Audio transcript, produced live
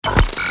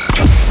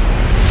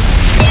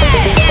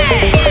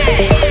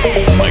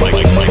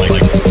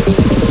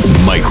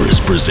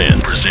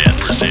presents. Here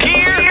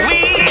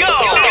we go!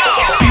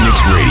 Phoenix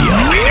Radio.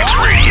 Phoenix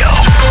Radio.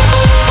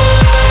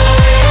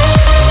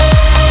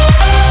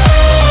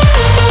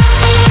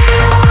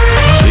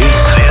 This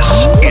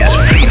is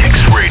Phoenix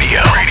Radio.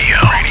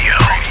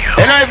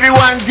 Hello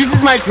everyone, this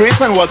is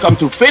MYKRIS and welcome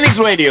to Phoenix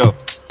Radio,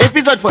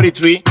 episode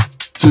 43.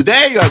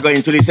 Today you are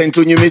going to listen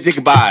to new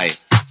music by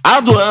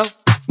Hardwell,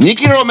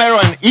 Nicky Romero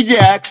and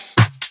EDX,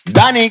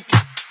 Dannic,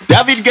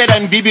 David Guetta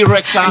and Bebe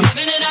Rexha,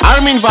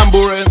 Armin van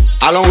Buuren,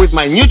 along with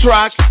my new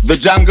track, The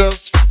Jungle,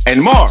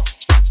 and more.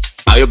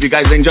 I hope you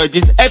guys enjoyed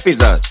this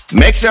episode.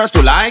 Make sure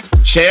to like,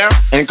 share,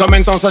 and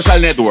comment on social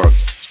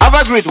networks. Have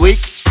a great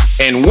week,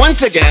 and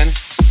once again,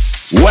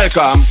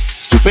 welcome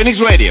to Phoenix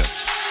Radio.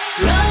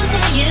 Rose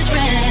is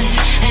red,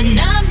 and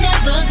I'm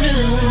never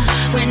blue.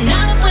 When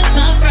I'm with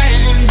my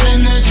friends,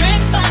 and the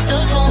drinks by the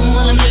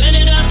pool, I'm living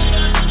it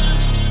up.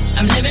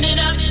 I'm living it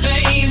up,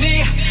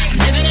 baby. I'm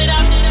living it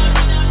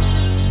up.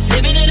 Living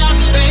it up,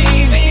 baby.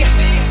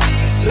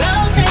 Rose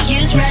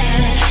is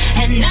red,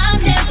 and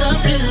I'm never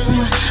blue.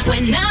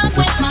 When I'm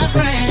with my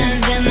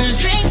friends, and the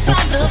drinks by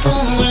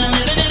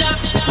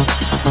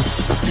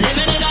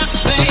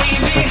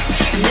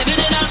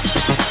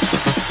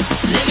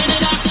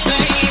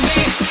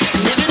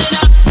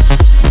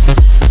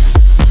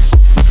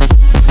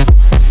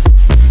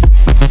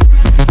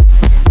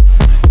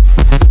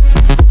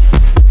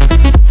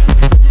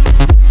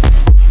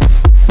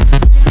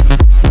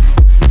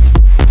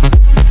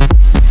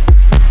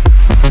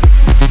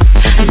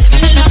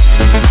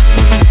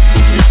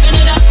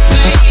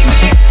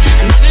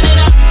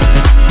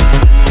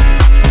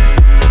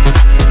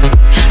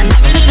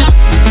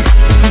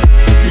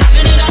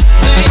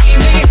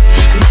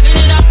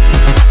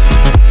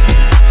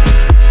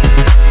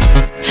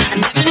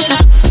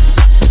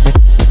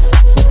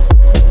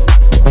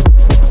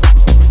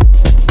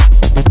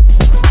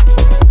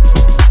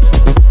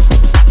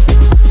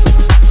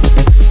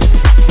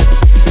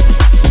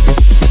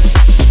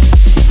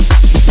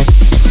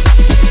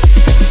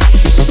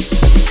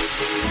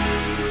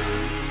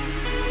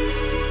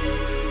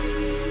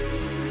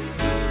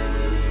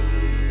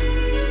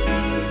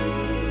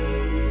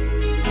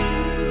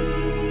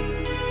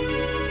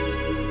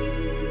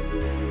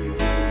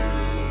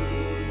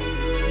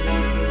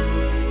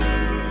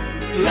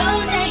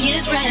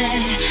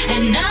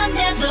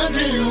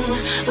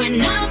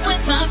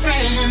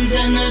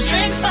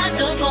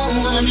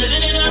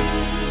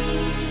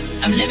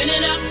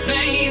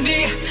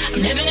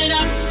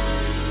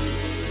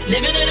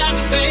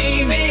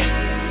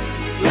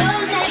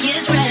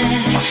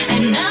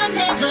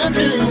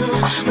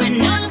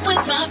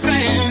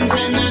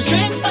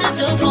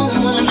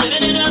pool, I'm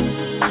living it up.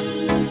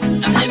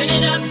 Living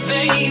it up,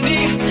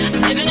 baby.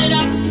 Living it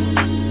up.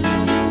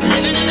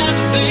 Living it up,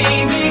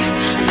 baby.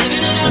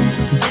 Living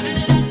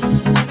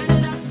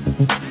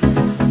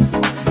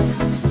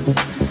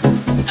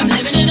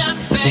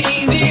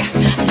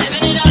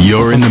it up.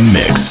 You're in the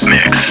mix.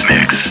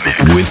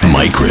 With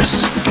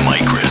MYKRIS.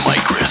 MYKRIS.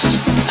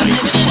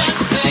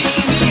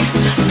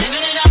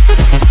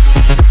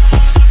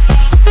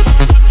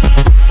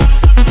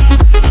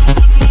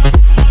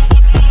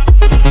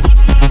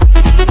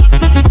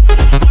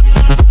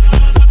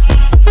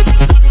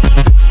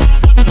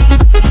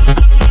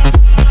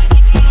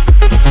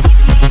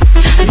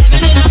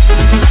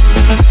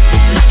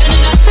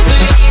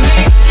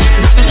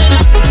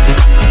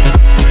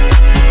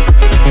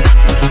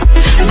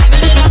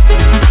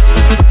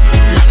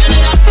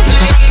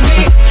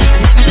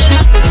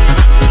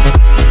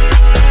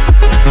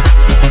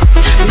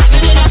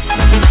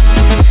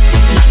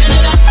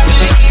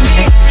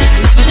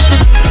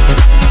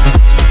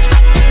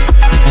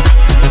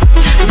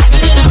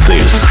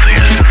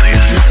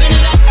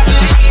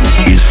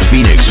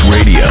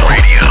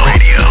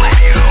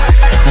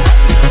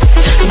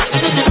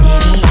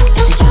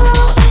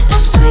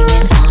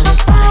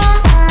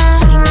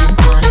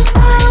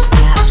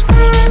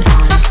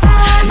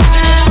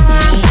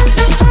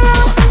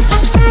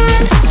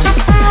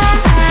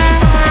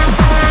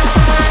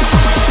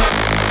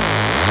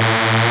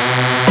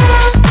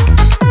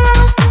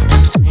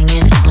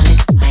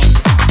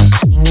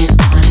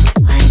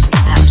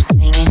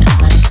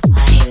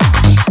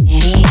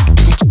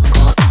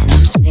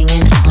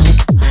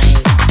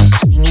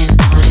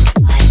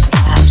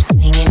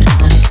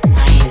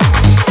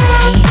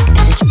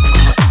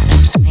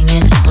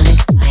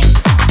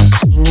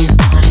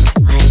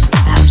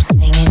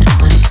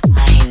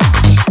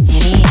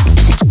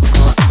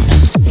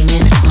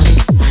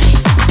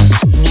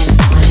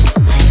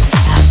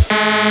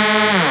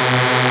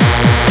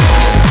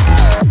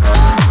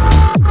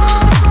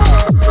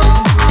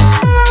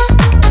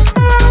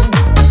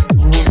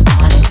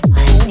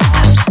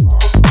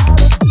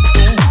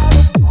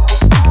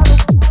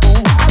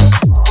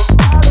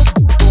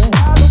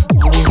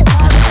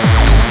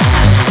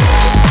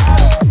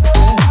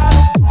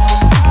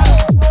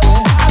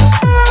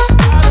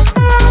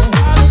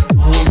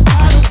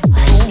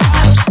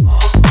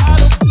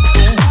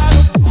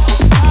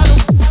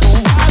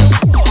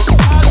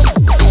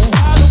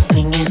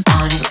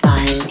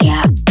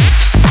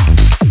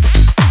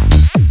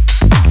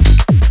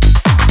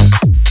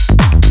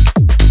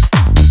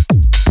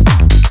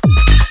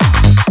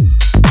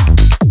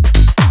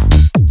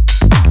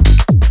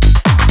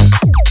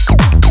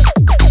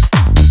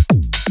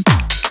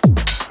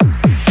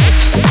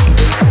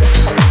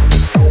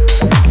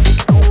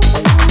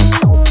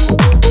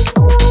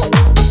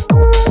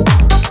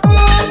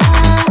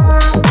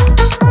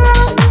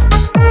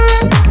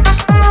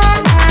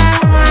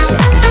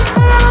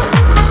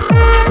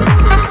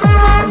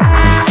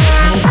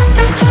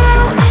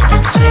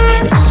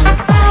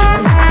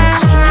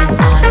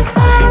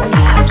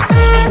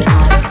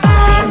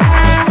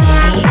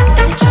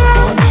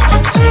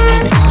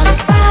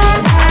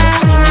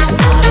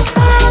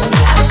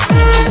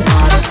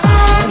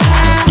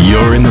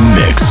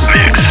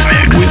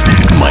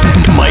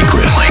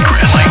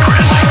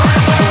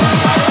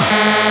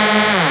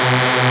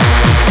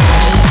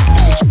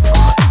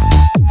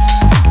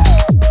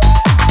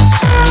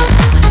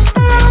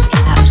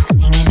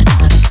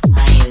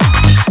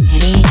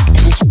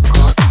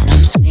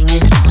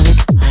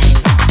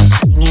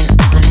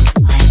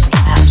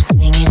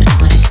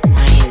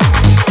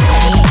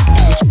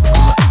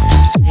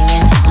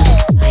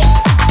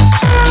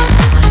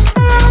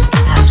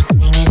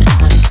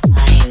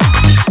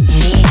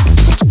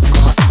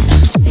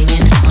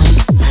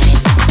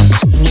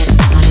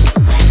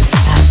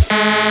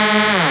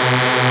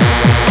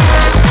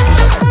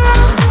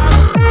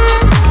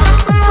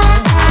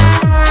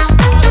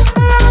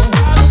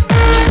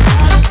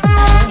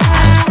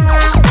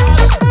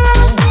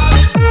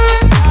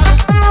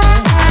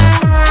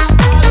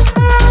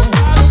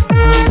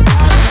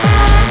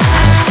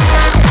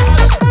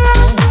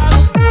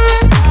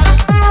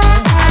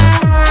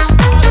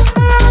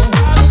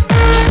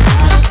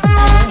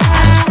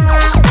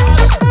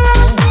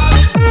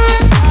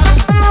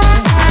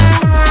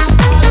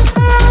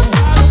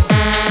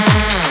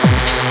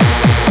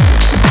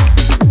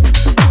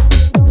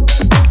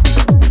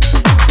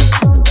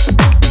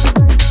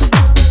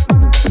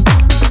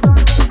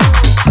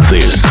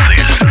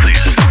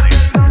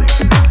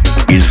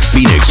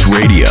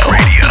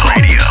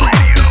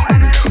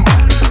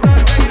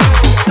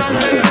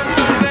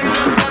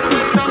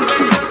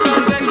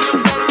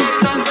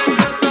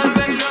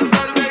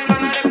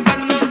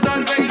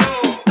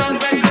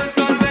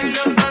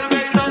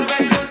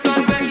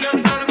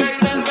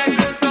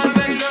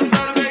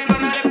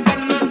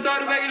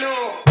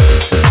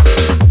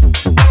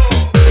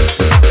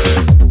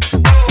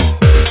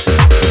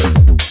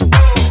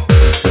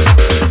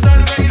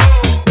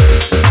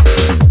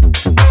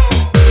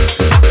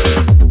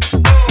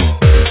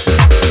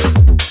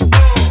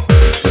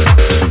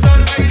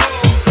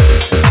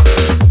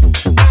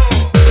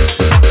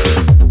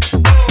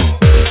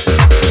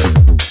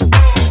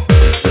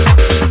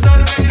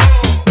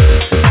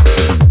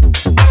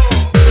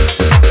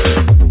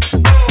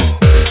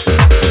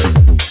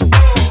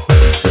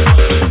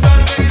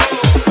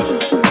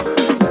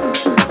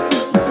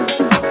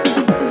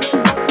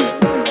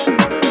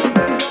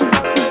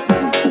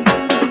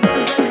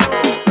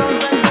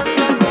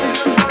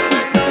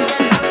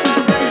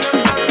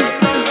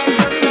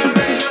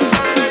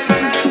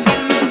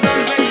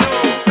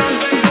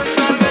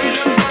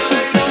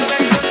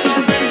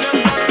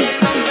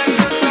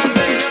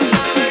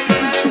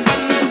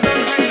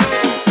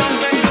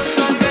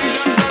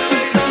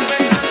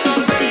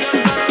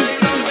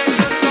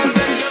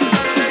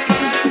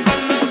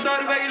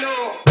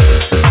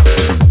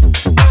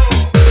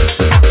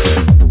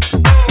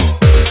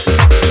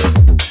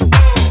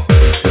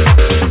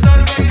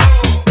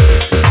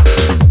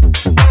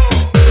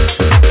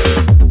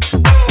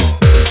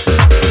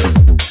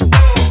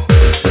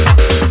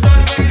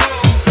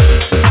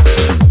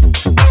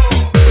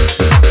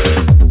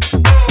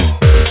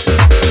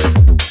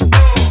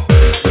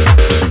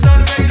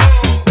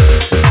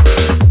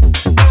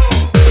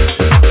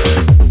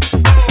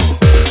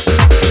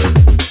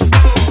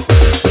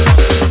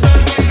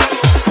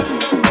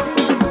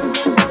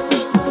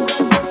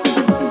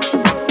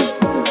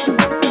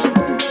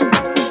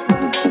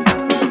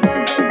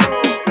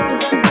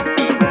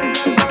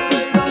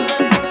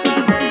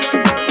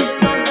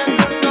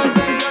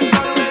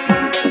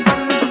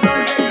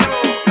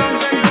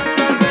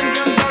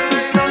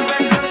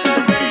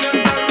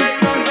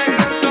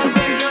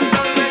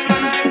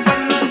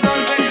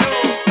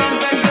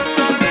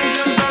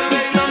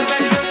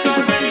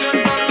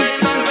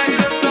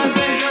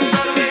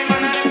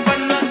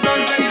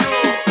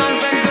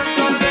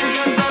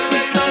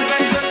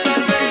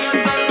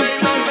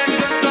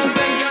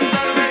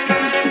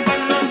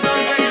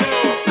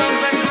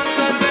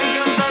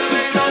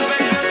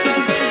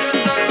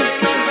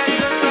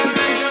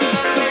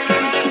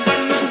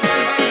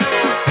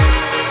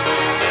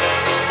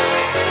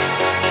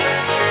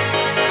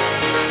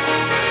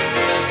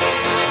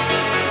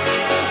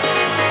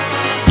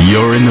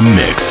 You're in the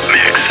mix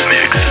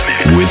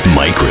with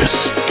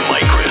MYKRIS.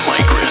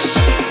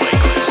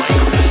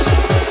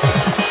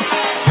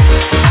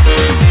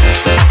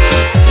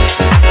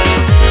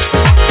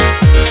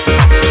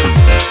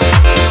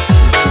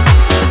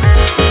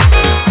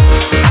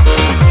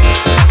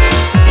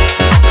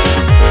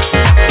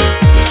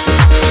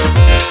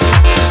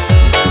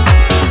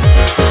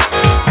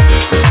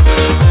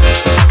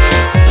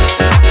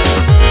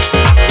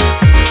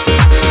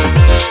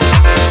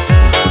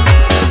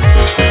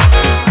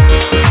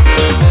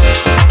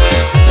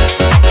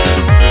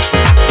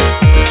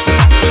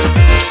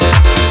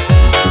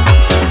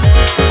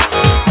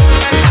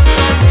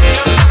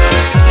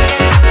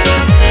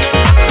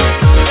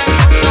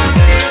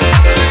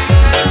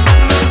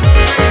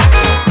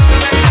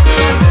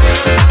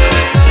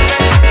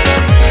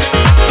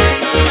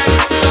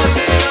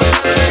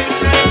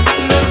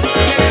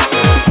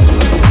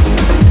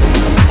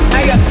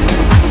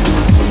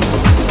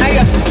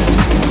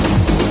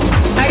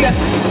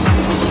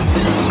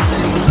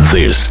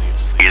 This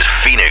is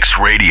Phoenix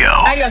Radio.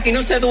 Ay, aquí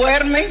no se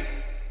duerme,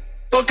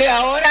 porque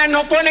ahora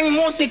no ponen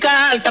música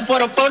alta,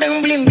 pero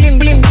ponen blim blim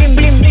blim blim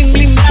blim blim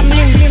blim blam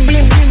blim blim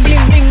blim blim blim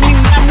blim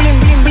blim blam blim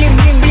blim blim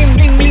blim blim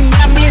blim blim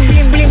blam blim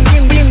blim blim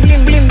blim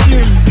blim blim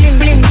blim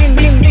blim blim blim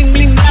blim blim blim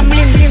blim blam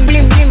blim blim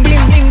blim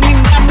blim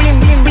blim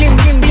blim blim blam blim blim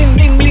blim blim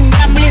blim blim blim blim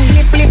blam blim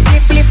blim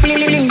blim blim blim blim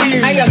blim.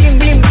 Ay, blim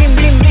blim blim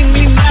blim blim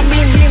blim blam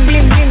blim blim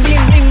blim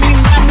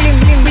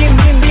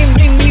blim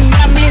blim blim blim blam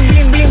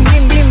blim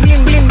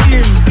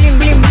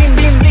blim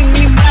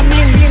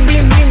blim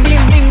blim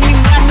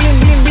blim blim blim blam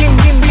blim blim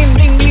blim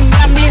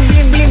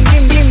blim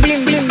blim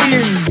blim blim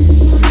blim.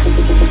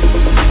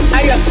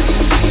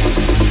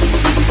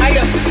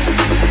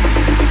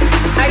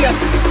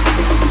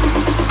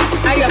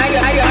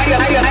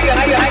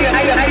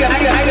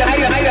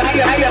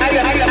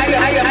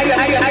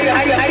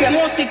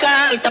 Música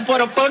alta,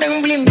 pero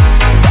ponen blim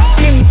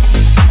blim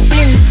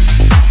blim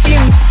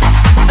blim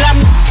blam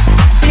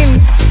blim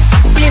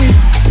blim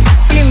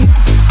blim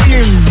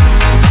blim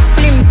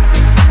blim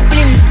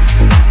blim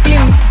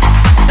blim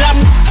blam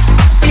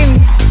blim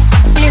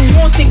blim.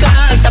 Música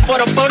alta,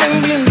 pero ponen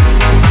blim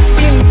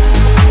blim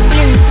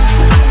blim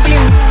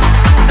blim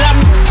blam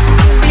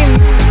blim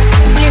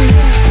blim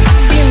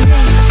blim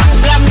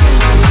blam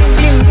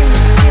blim blim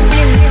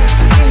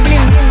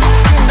blim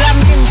blam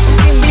blim blim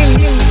blim.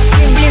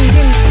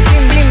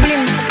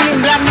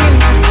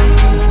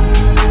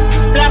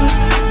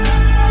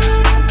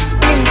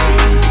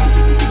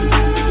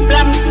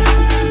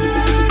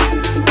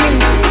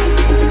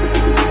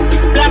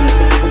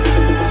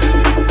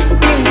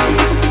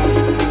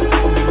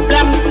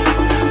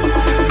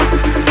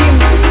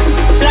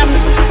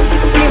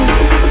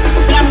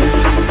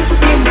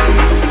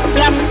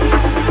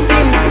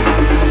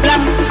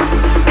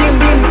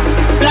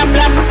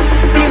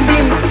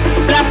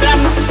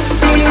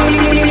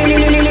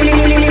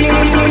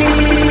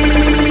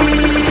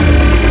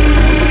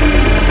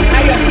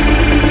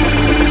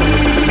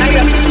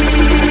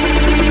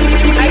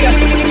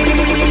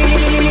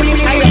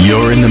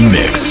 You're in the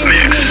mix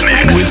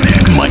with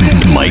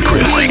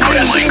MYKRIS.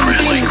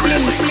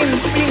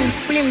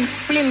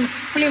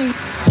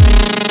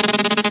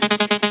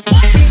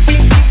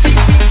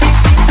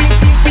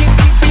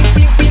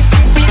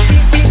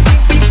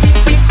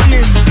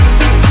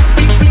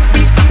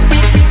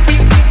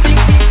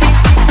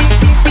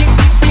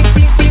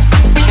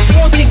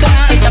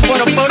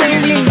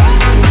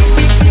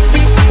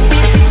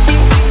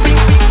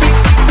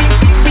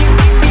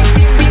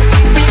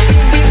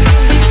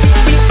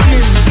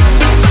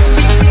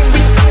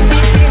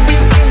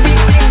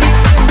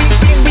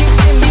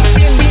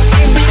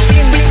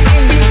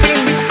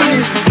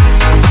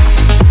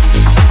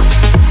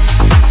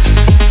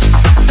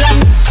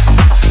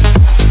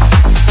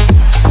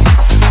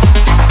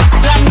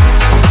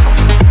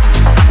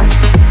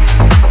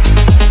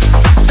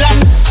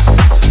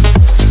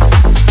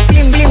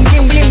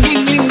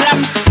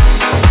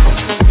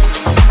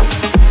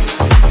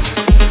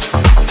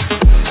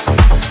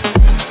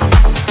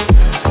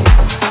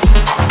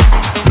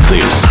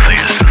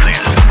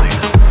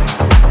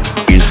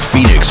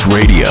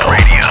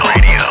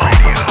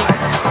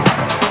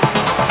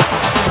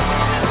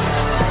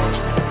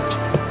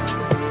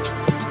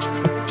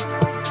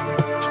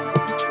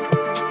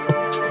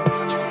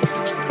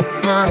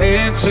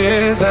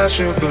 Says I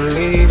should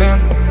believe in,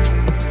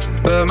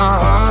 but my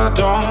heart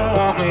don't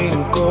want me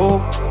to go.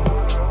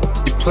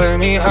 You play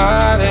me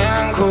hot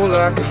and cool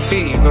like a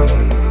fever,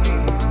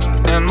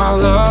 and my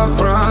love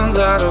runs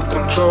out of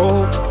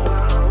control.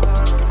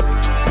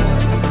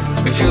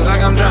 It feels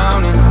like I'm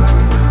drowning,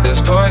 there's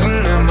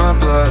poison in my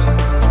blood.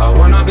 I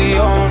wanna be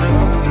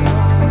owning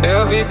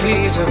every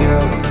piece of you.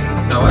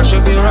 Now I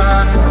should be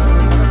running,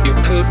 you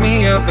put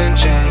me up in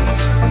chains.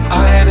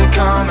 I had it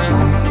coming,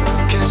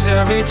 'cause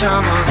every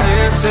time my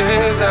head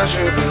says I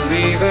should be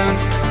leaving,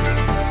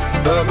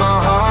 but my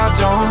heart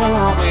don't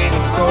want me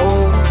to go.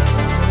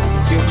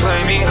 You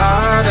play me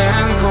hard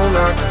and cold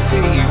like a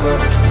fever,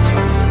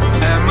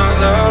 and my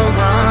love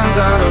runs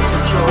out of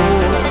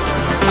control.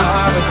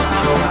 out of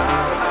control.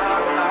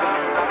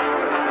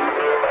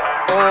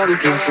 Out of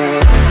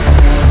control.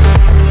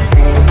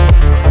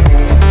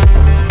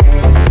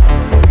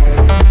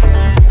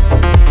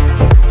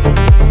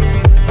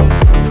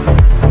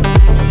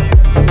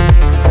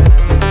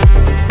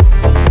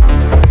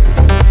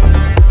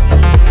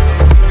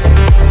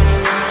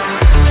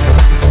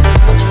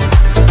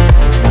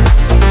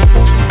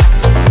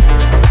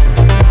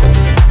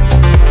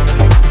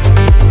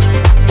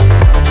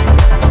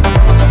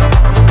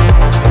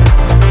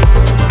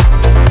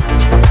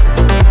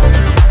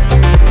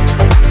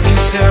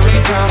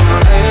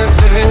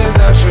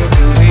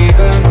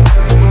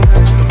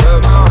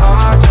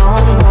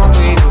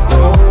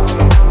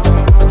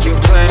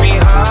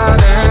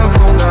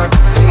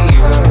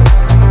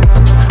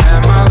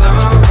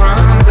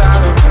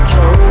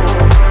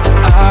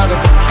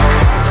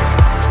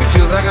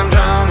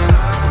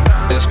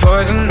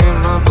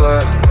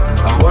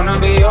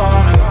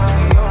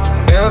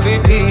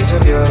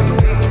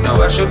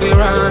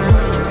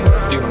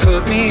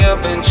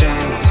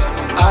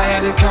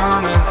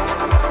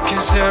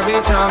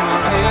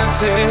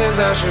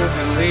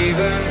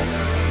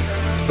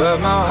 But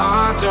my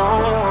heart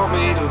don't want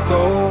me to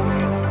go.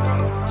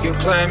 You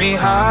play me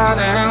hot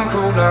and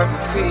cold like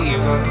a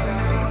fever,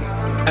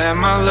 and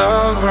my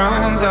love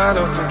runs out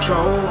of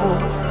control.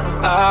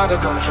 Out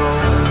of control.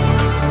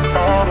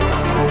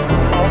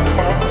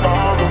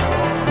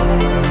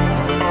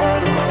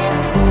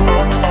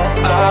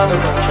 Out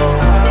of control.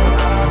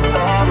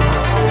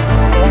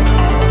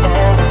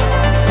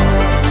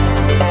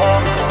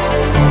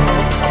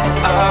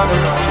 Out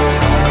of control.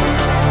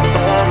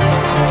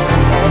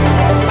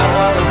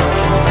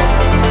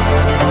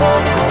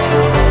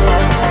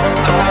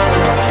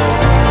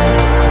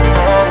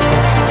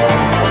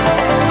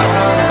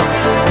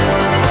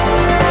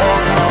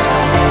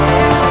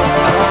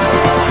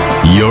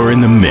 You're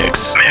in the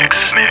mix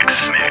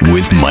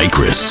with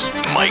MYKRIS.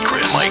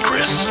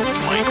 MYKRIS.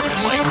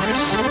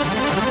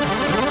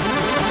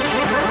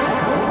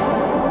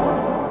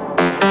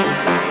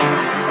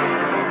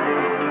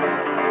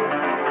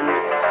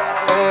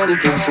 Out of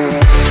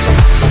control.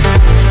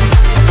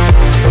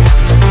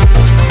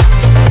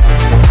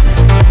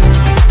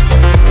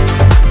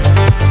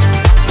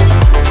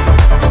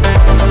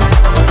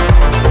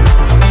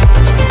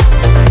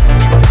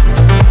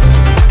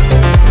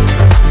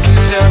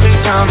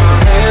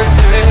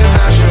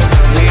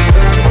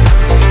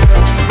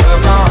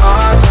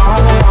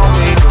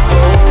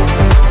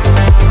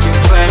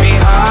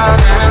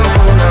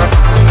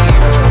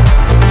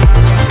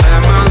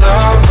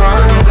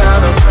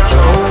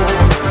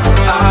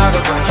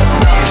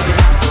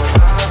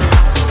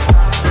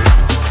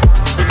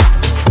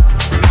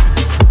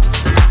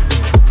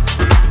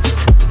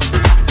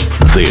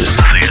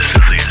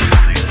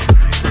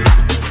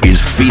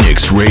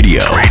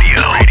 Radio.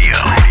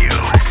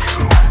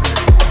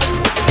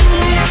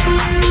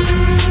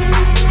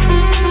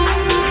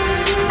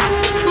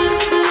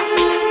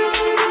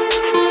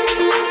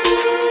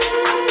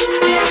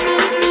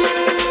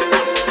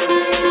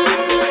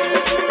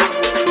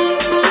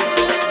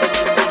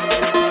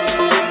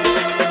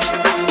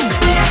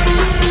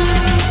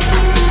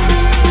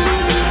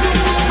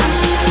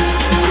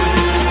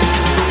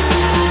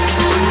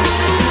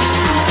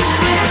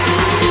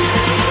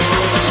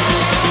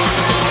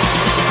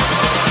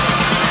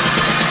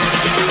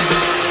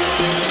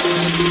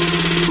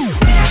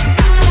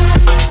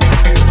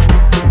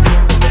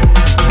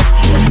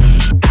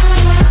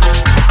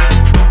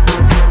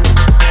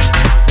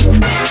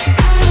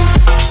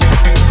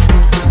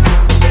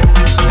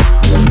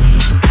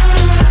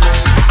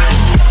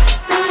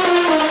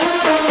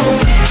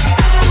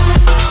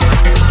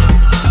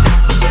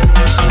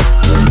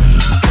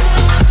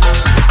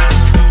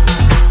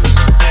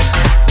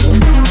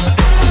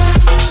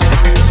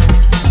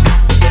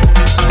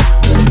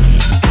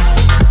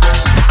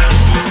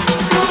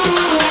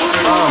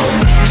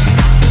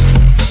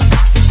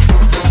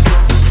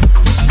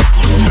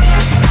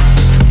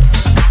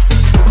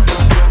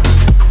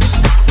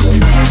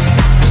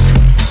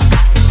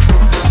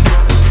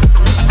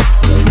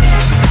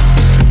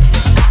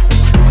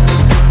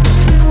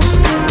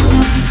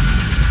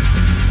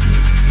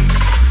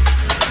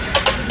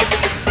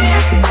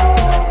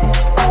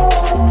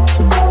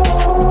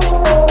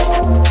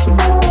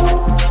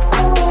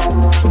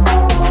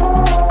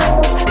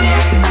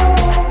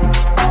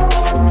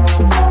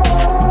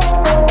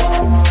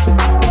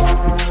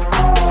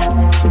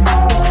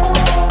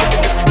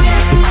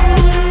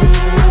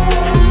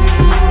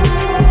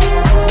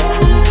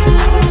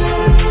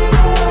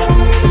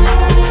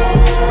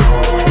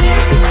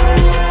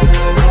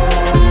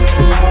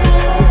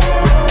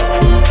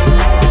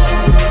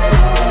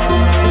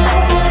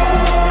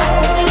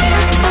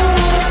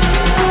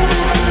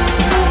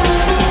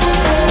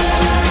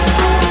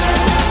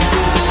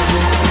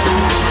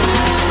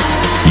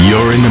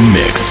 You're in the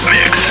mix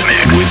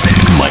with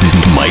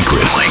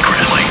MYKRIS.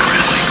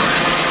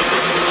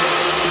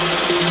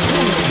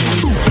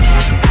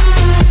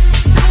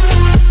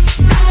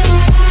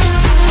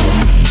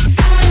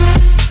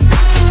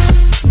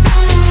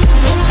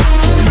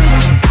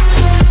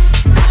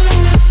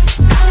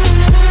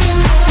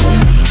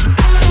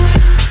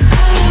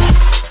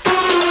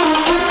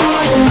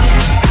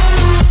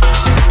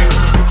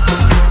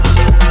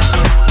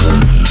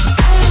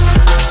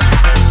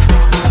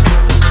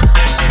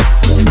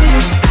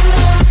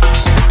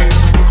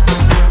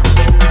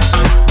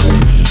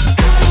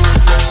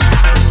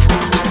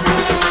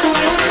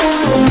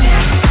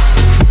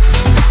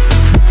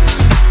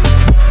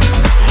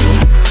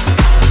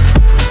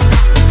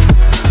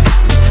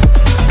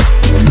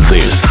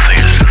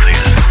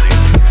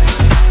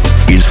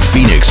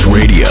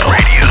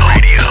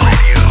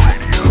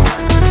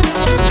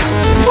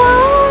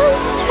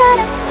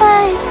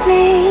 satisfies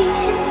me.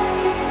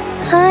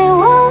 I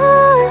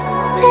won't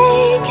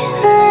take it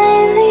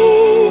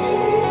lightly.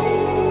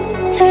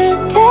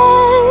 There's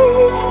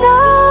just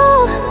no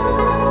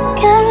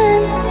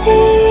guarantee.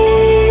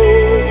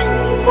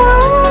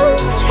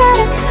 Don't try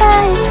to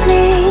fight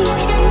me.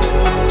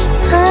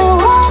 I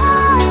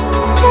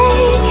won't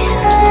take it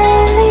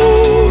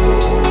lightly.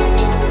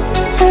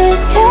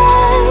 There's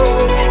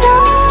just no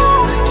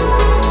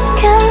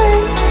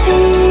guarantee.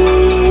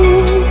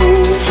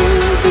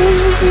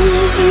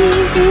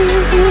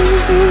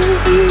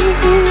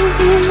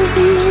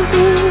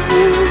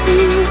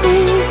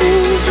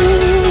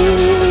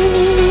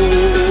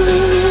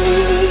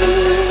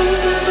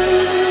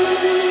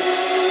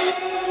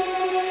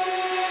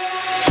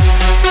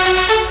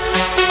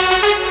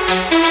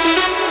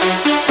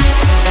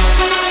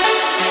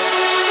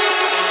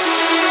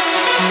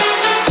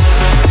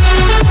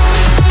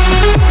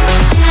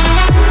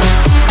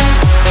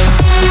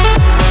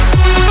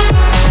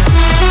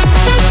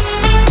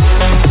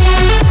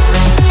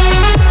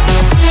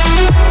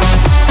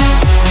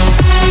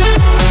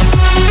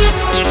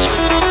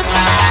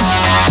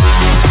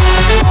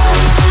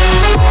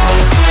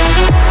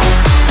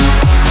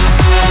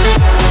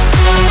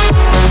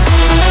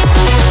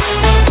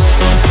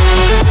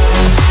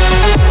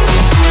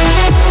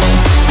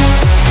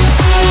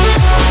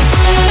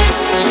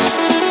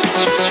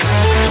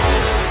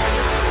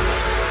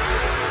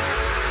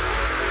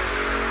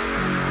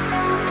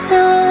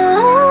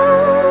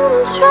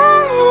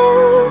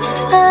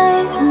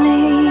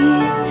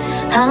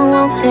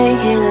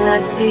 Take it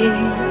lightly.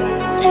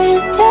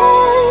 There's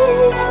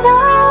just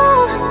no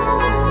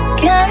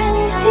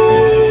guarantee.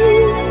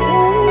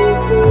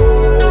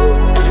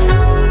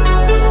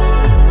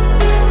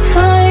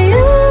 For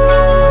you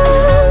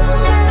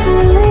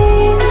and me.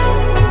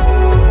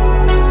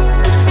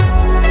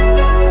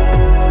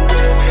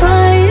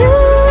 For you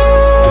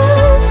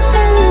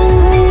and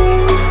me.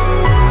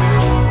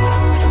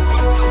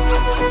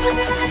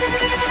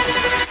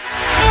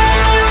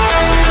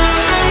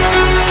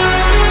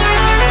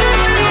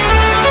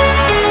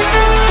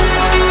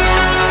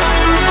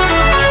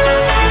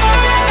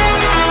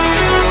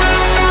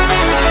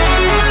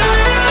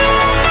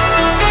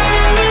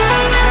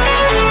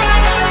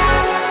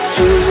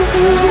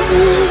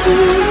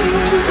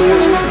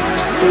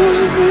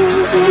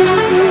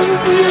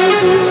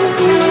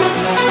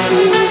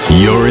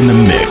 You're in the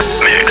mix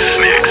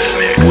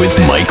with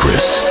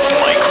MYKRIS.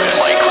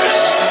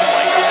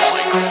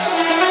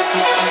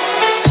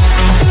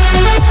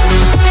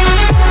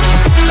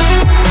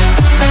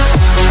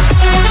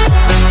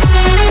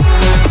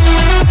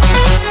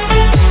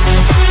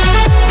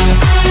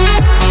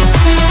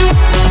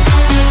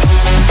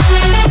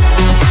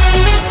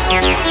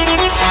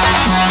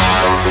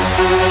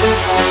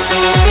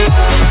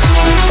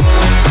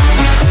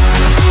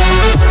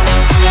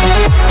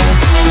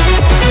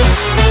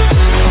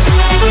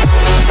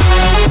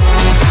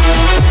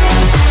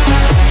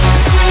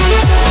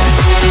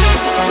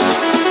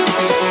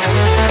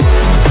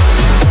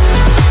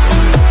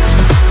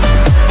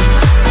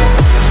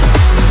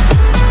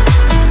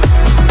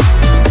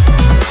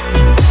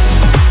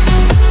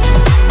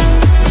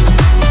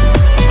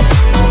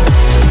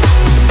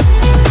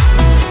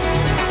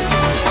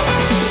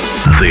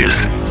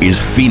 This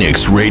is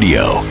Phoenix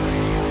Radio.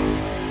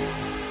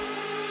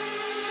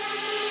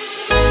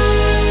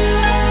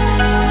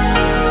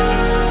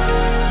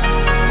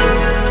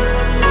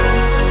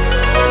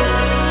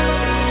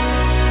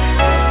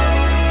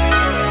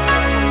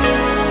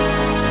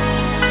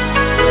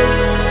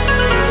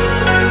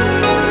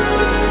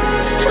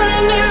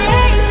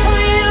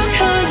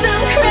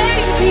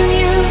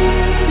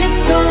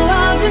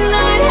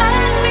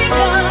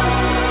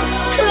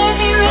 Let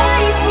me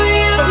ride for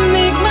you,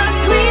 make my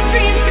sweet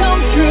dreams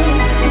come true.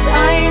 'Cause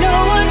I know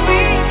what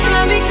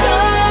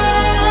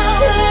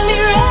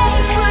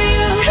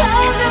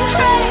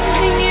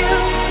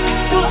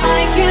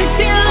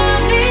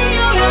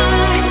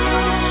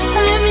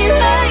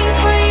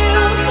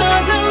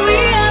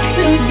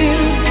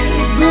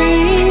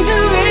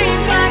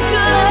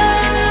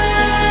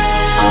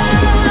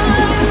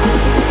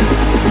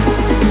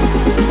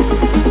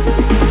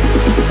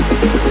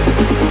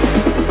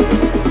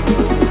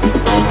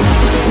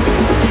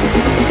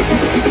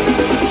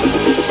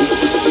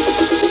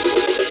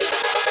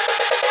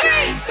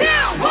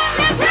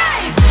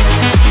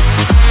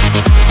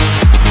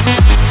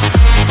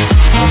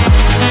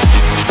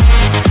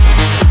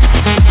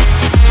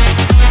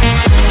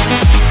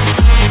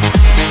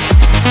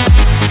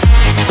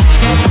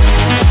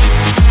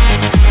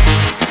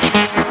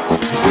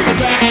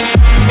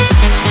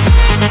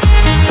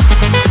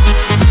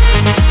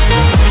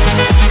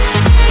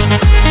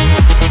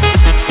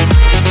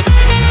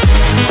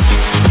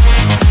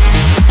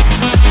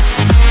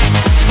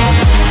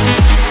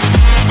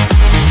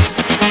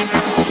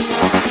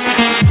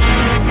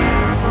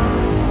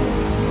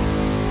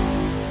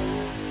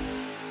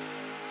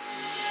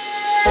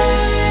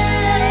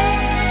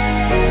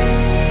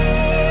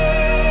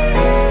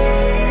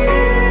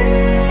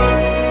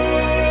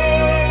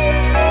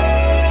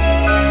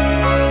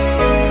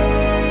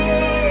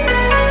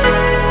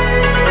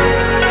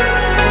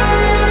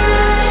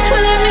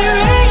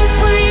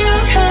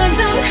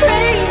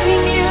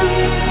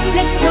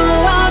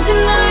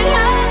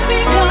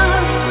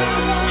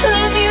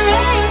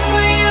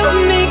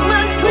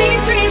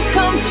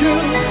come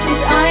true,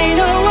 'cause I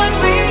know what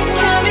we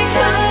can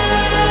become.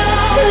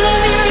 Let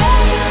me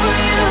ride for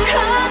you,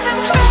 'cause I'm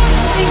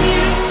craving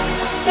you,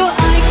 so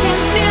I can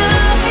see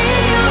love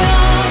in your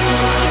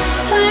eyes.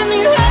 Let me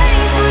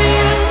ride for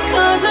you,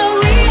 'cause all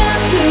we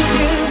have to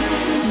do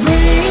is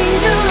bring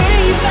the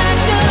rave back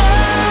to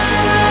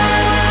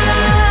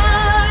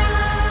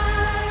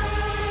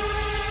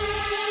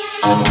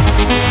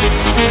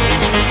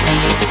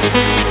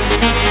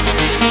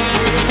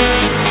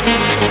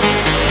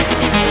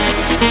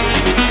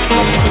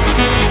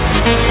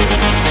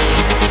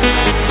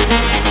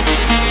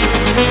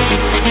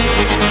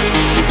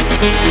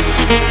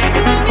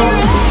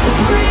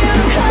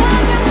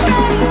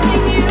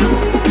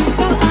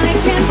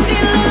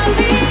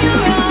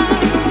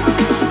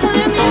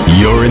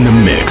You're in the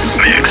mix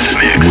with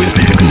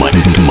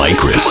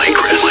MYKRIS.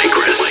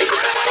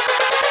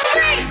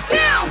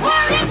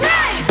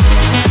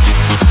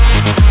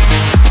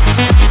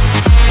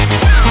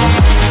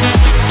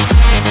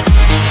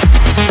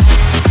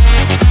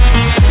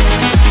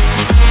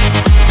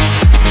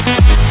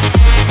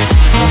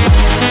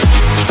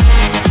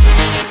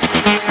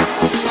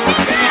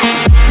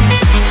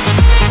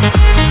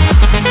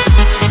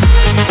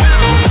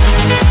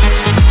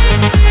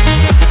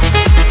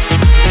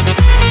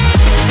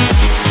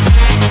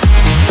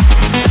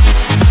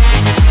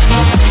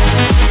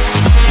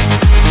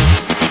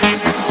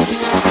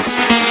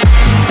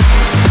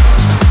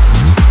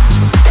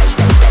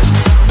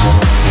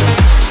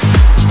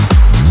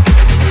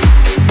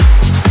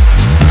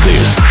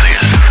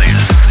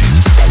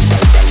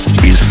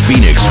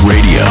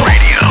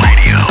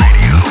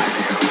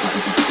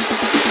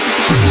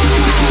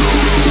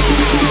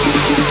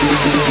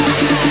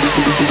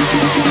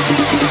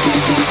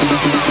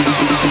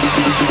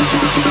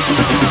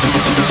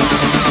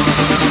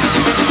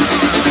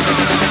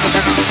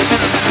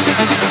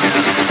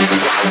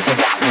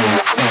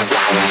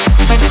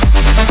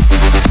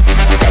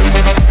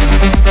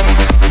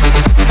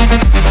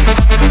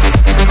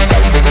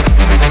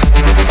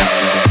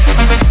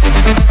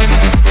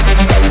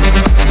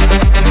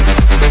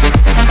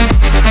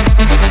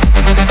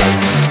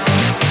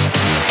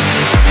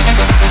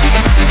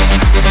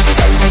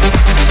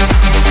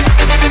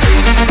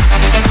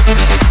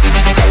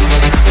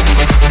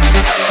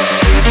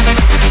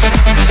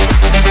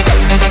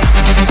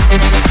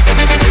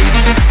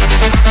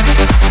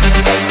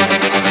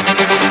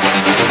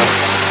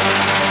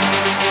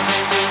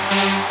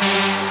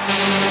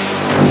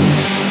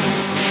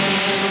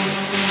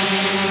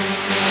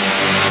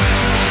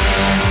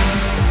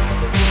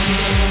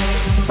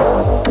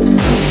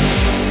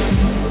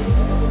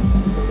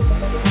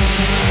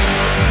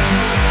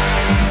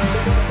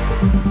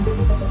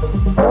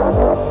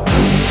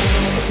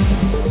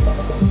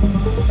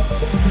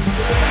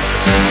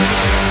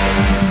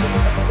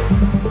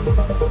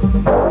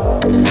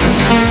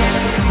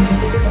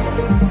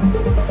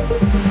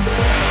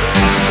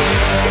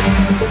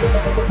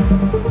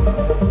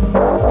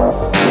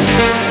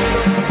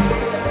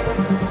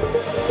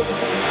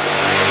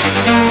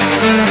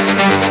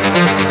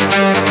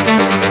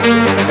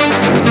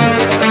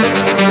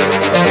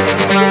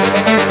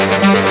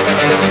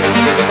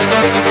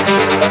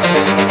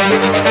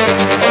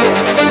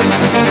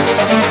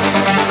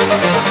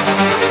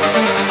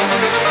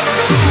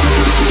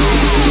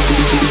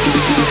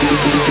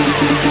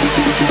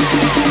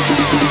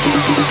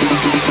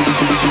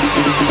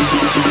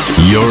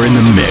 You're in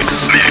the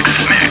mix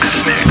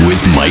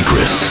with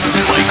MYKRIS.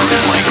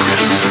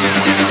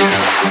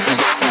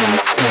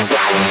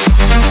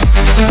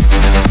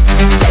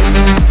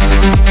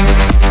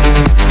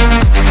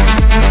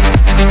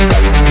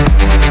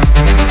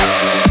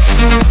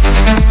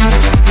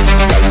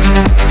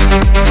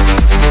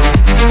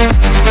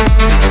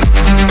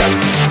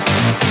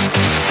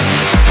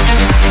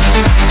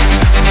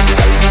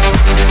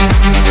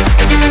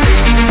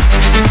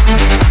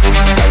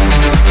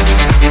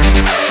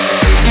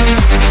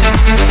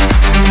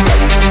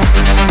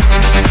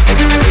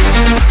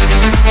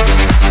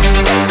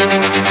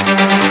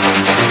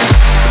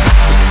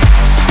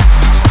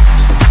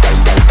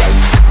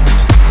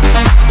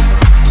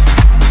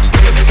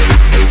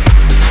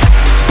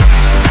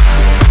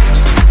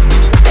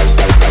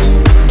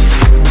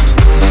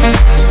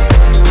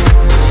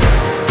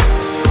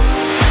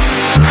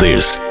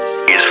 This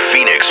is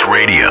Phoenix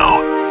Radio.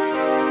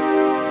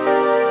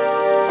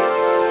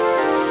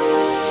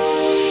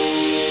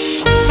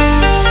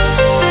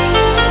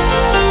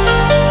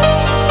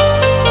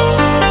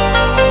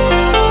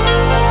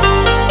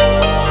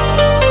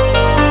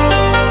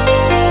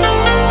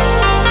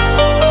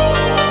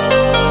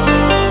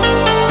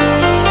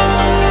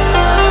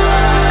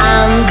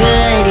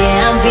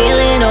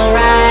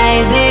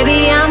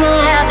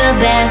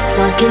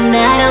 Fucking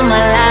night of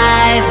my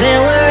life,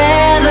 and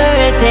wherever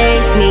it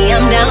takes me,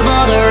 I'm down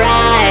for the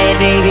ride.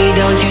 Baby,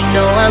 don't you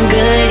know I'm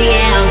good?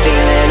 Yeah, I'm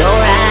feeling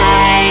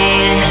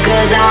alright.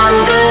 'Cause I'm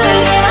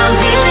good, yeah, I'm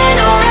feeling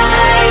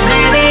alright.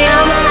 Baby,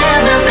 I'ma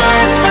have the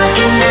best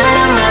fucking night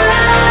of my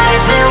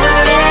life, and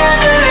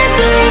wherever it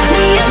takes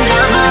me, I'm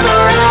down for the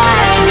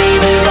ride.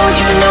 Baby, don't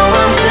you know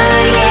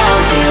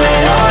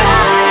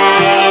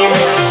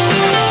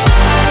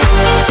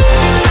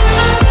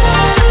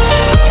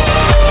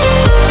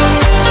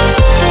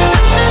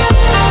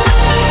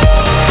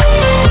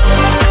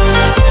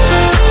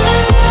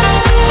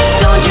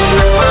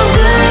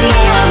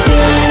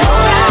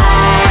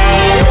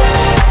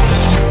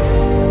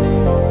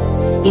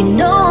You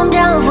know I'm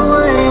down for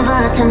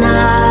whatever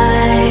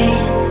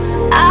tonight.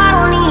 I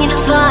don't need the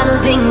final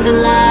things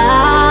in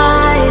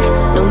life.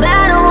 No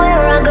matter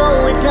where I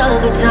go, it's a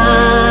good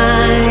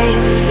time.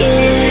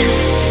 Yeah.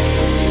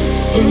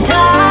 And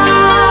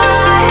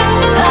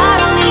I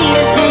don't need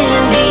to sit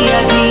in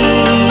VIP.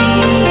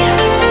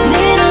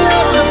 Middle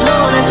of the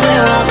floor, that's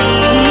where I'll be.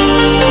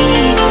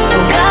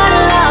 Don't got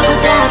a lot, but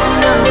that's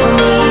enough for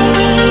me.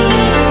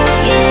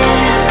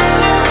 Yeah.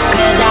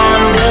 'Cause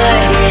I'm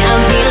good, yeah,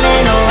 I'm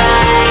feeling alright.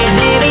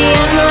 Baby,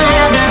 I'ma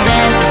have the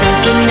best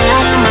fucking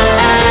night of my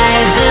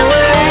life. And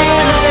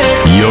wherever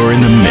it's You're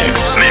in the mix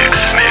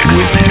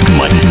with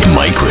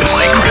MYKRIS.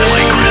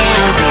 yeah,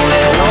 I'm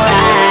feeling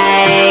alright.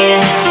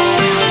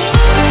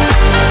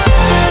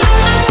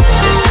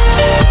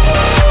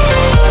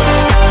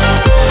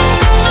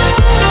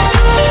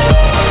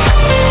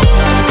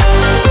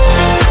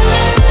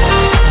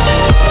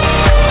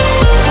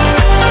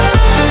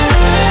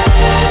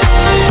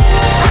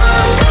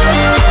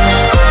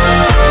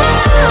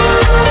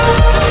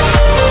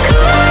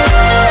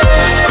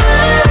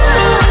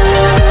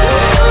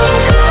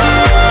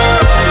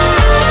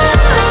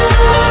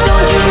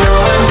 Don't you know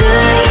I'm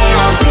good?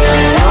 Yeah, I'm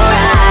feeling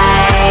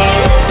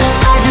alright. So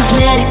I just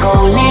let it go,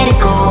 let it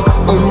go.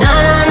 Oh na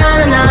na na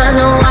na na,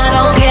 no I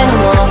don't care no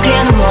more,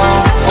 care no more.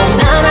 Oh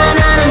na na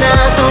na na na,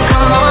 so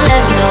come on,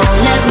 let me know,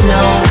 let me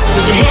know.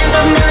 Put your hands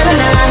up, na na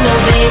na, no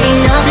baby,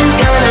 nothing's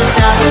gonna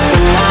stop us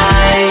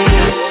tonight.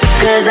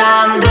 'Cause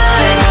I'm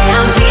good, yeah,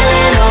 I'm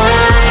feeling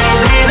alright.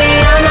 Baby,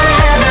 I'ma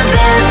have the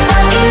best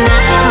fucking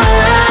night of my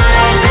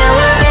life. And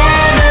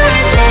wherever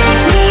it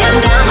takes me, I'm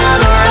down for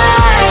the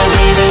ride.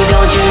 Baby,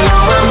 don't you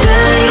know I'm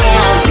good?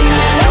 Yeah, I'm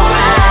feeling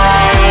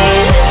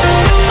alright.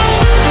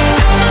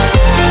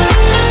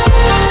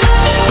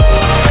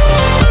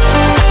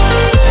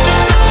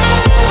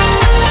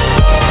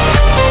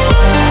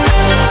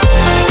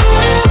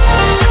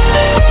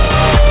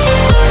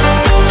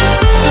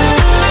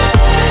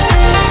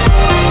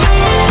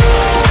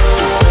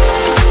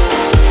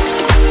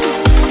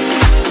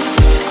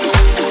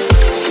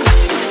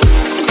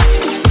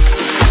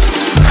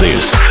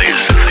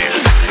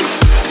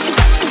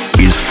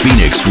 This is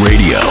Phoenix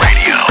Radio.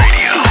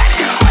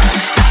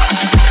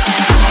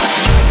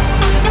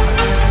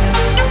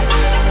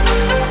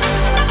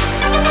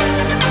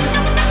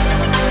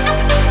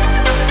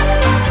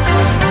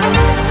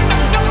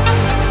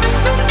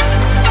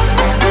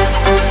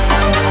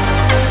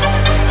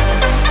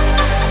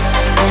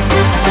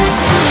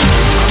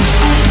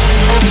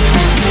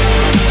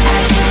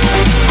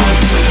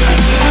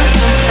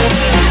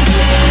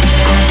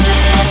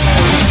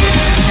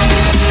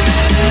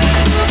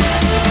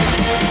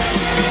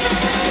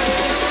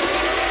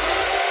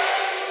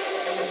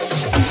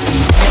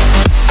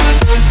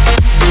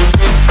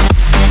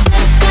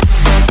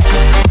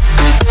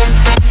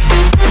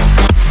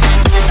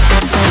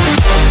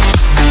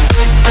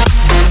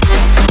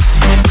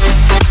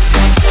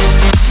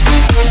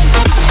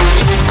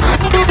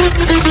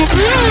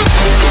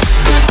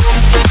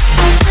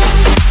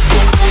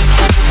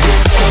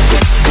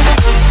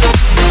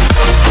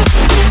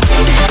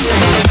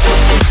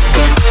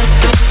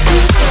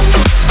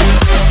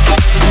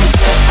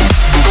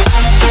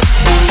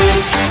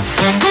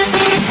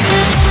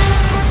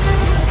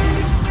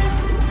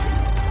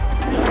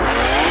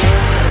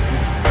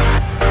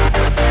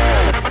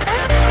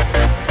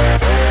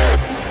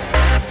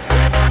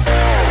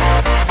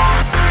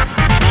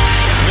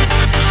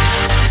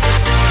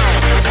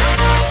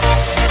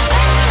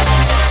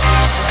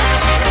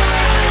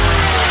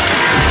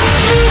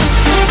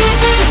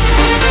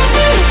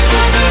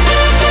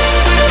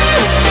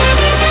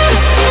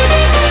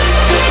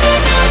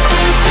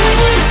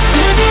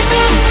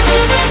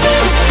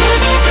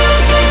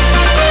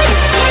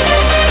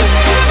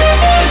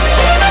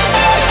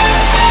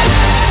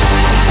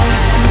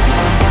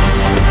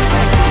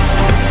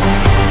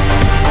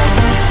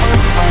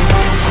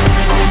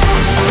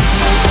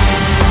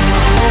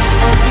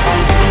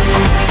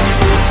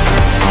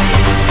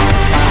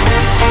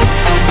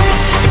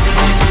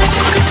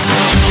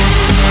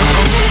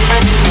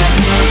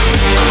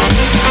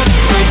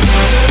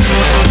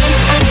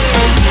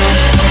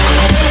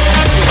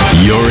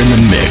 You're in the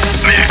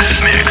mix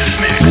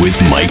with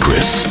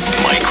MYKRIS.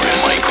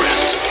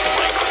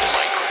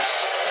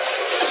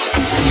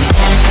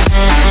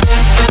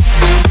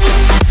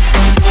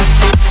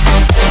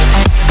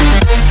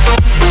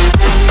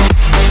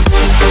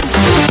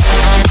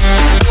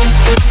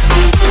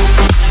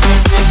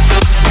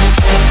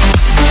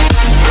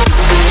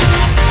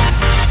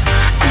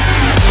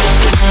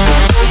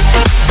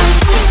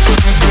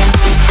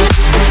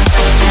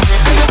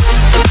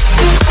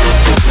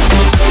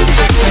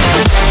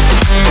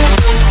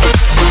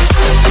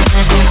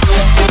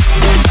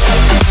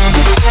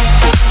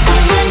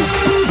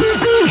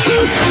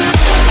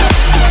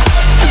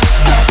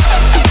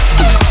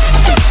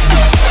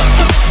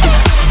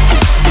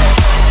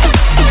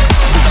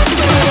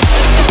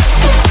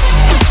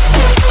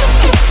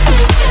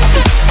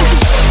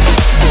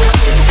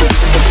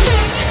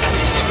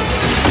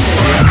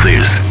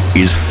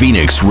 Is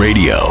Phoenix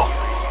Radio.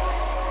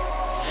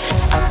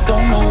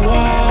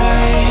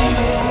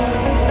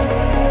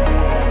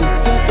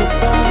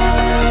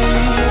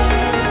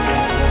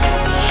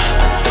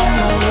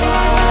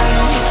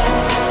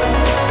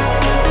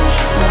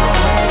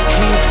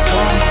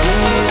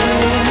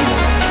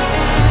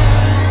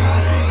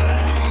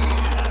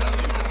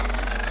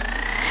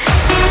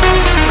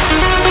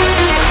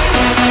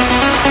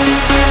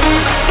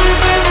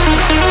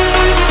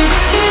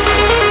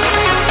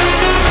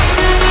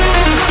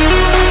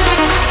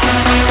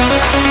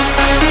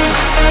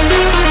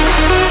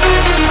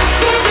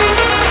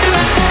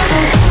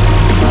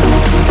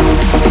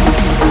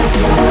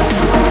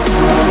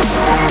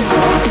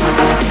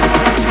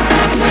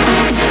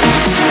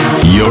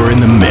 You're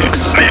in the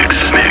mix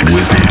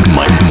with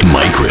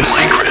MYKRIS.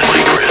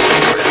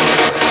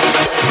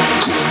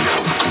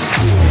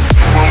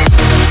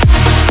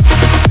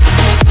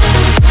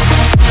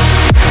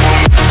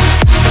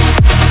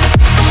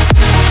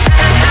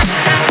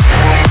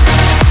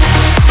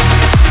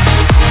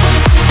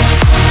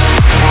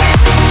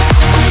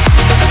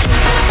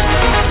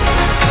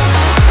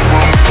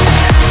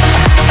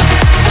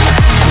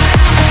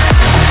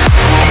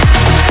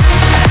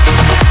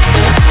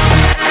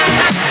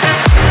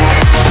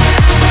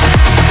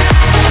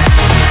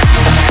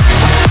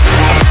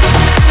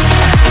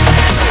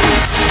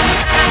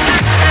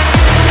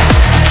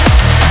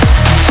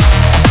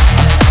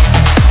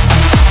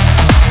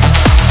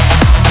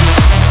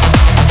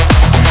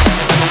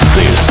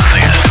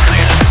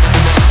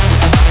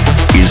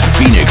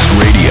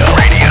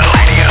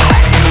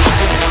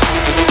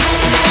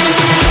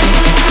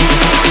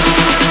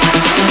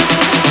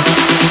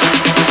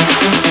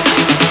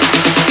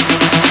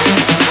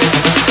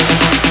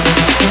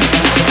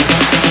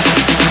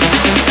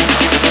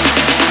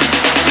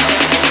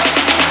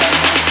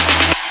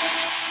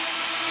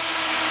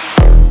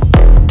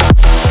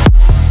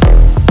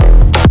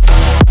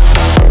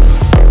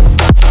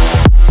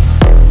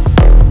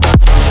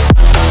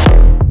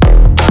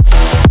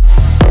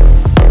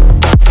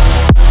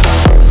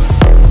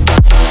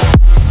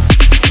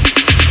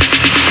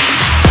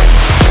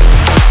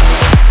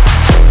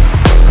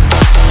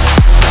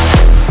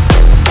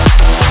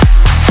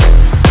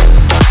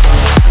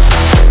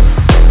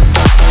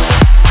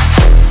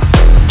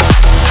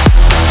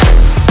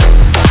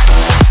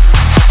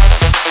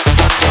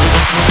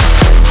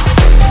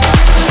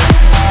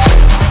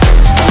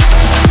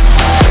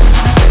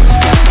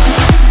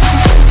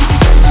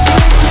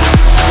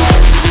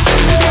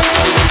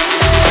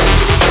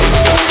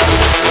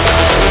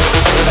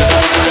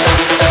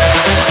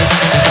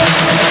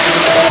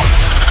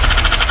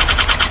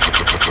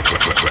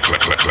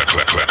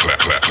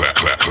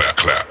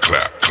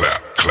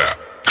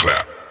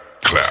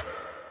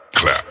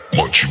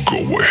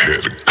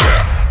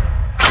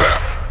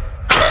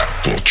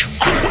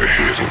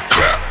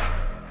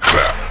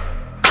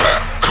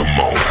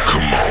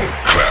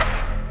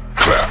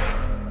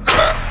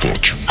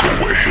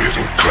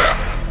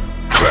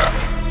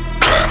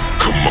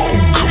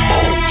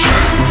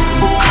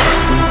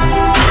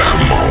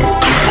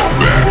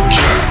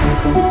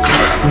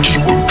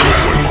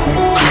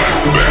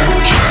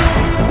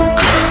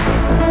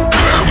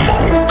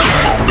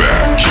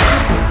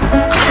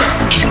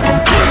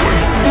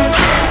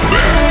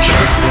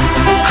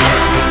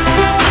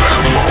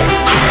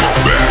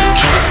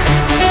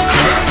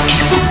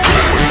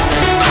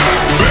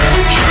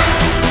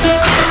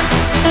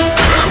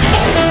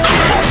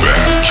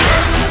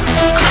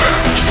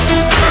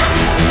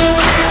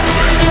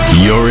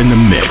 You're in the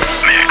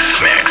mix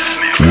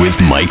with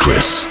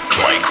MYKRIS.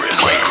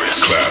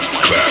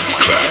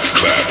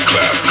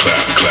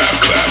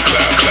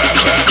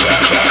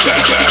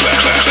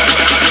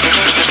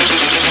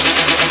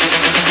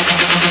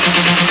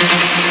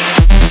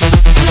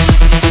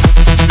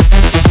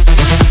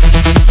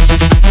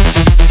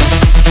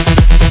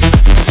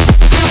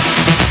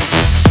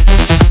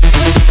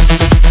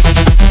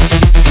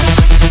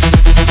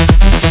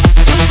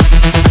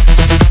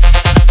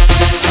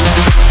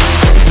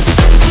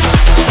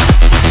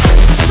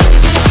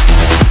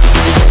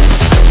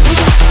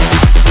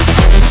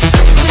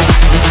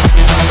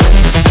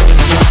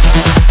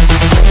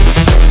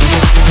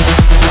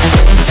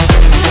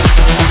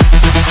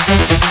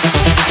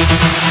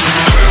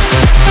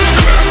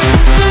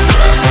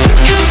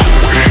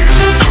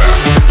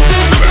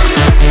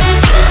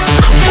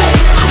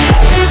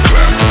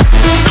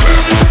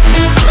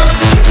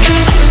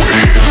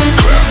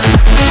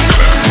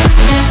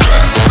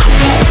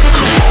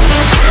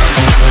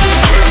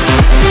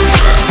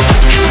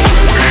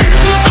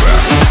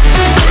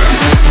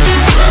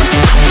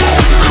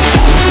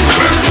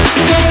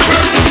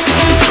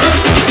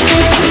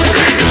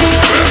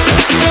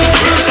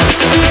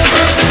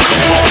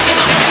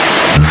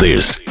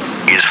 This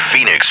is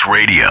Phoenix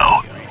Radio.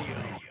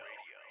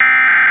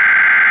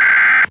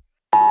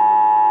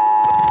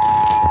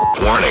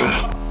 Warning.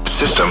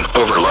 System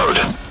overload.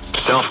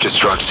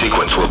 Self-destruct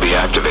sequence will be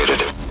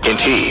activated in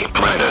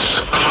T-minus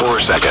 4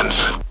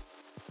 seconds.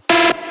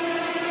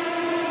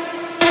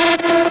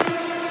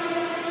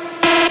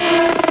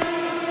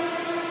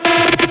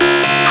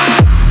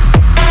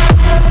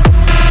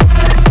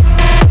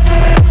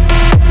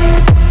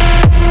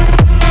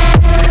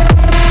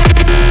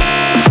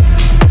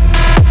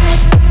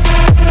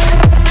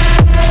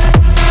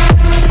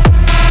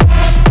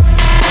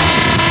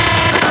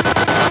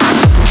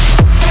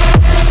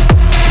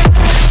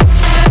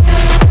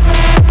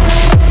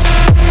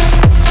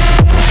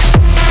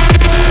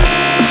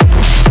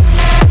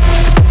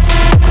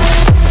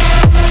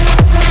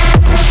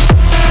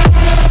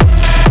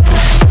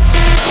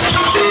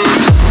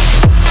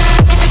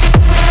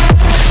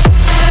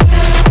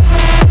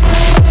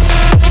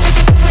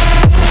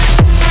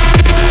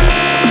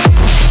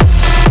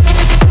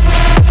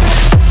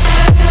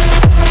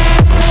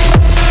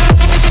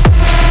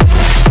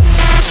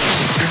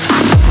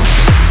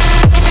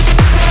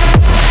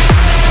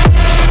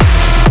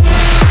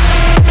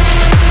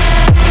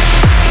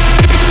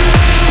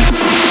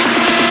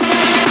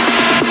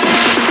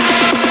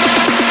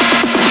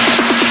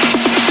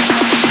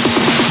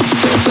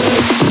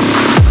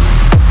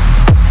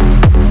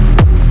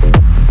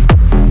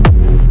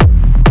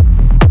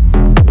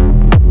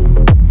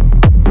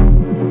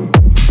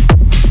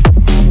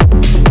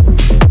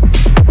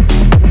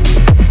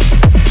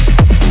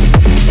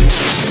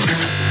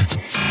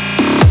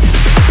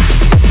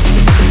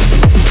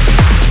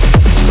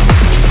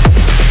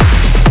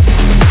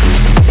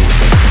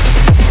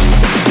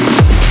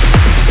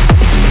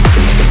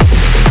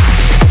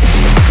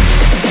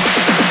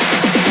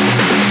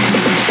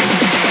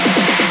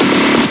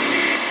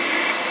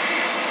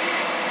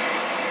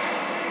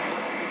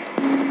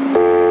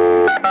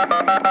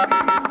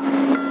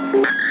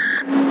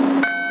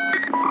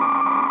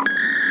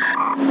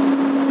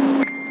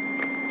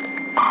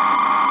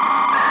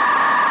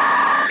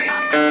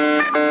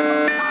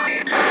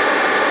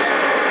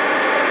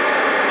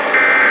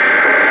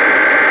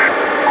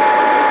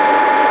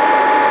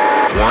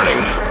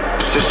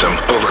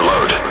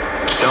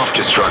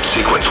 self-destruct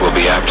sequence will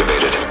be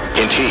activated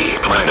in T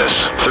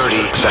minus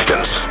 30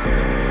 seconds.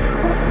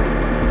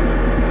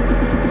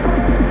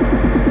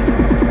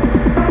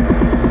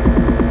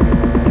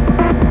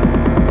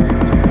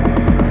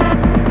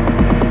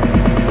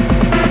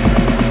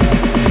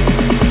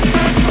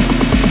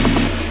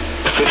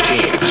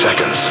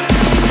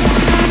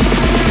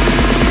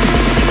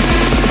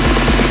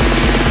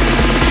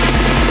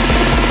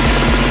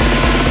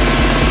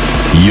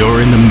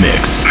 You're in the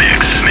mix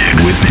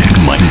with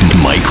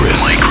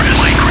MYKRIS.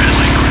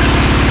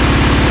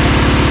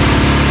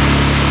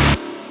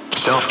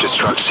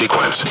 Self-destruct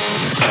sequence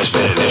has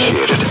been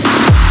initiated.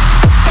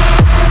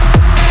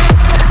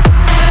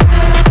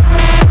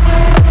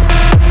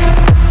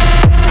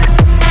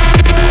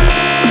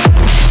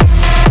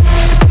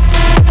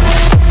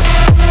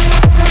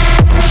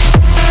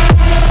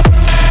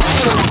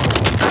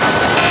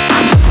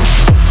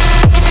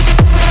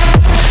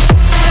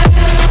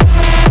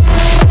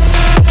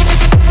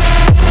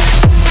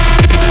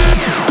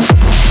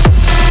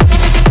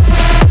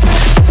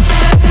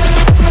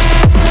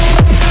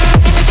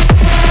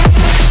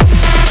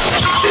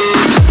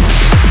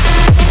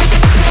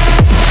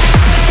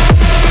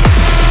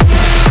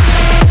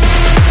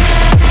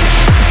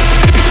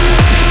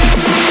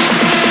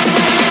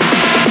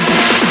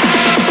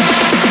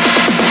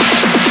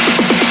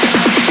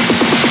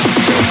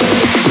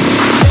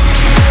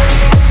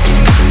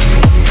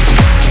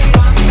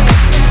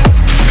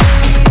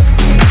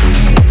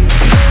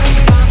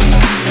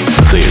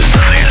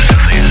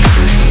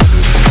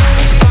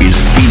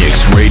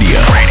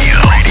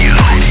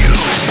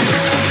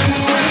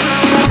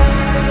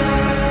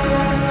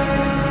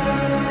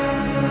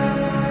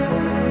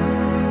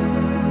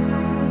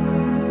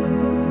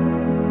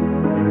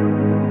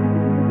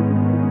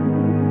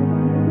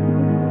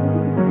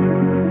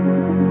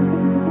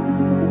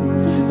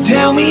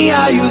 Tell me,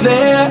 are you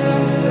there?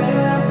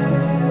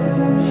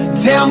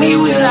 Tell me,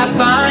 will I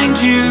find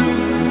you?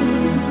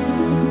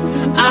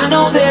 I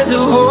know there's a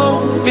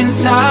hope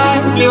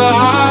inside your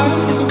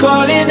heart. It's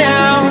calling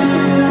out.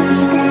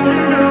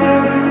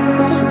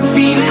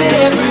 Feel it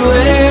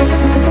everywhere.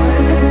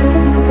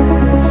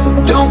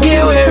 Don't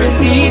care where it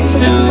leads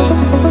to.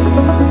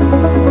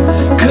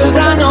 'Cause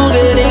I know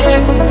that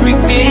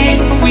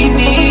everything we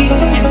need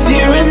is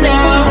here and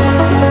now.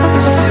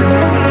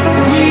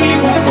 We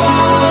were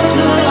born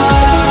to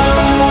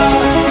love.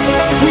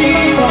 We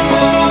were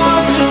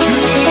born to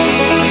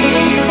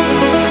dream.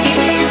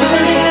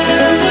 Even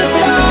in the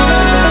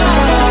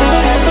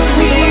dark,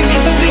 we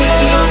can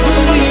still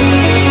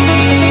believe.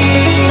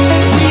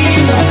 We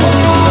were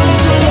born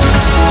to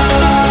love.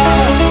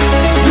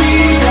 We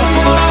were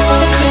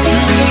born to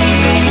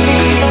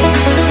dream.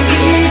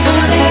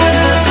 Even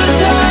in the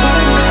dark,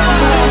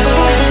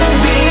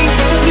 we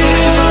can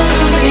still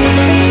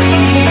believe.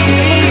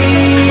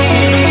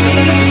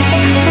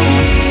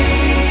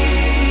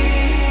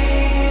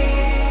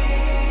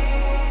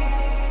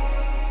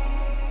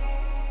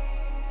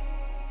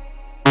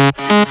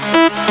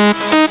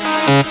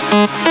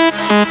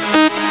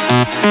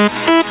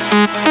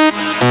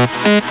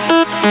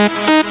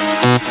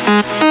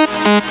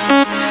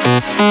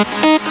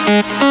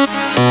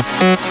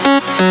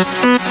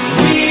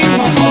 We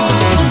were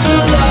born to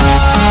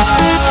love.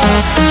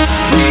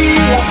 We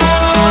were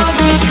born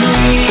to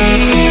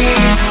dream.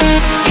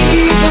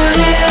 Even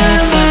in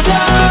the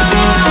dark,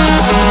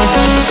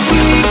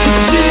 we can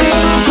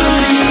still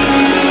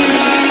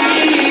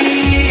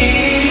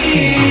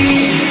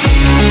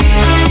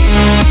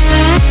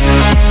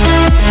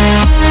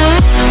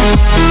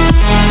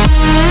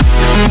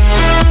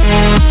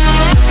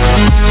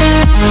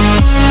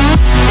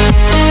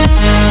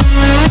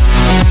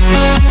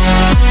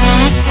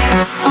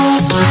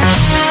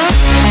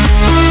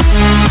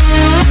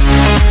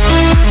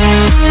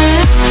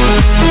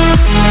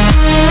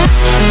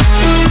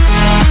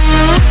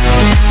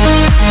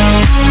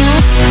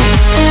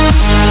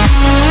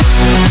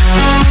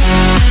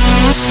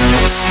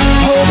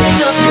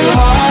Open up your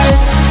heart.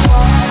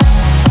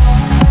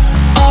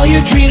 All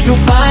your dreams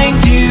will find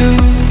you.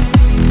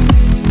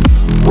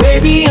 Way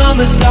beyond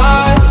the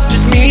stars,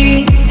 just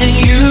me and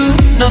you,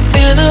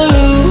 nothing to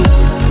lose.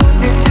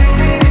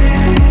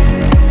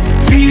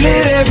 Feel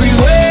it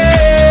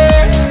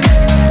everywhere.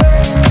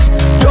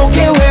 Don't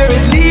care where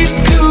it leads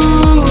to.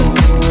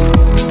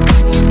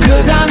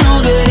 'Cause I know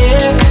that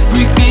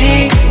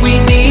everything we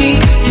need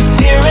is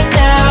here and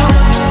now.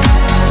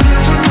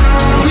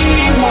 We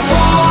were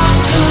born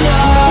to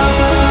love.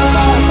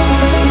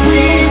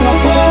 We were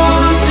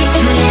born to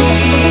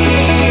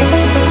dream.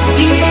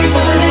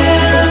 Even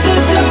in the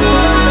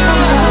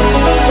dark,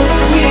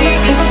 we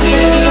can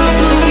still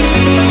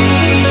believe.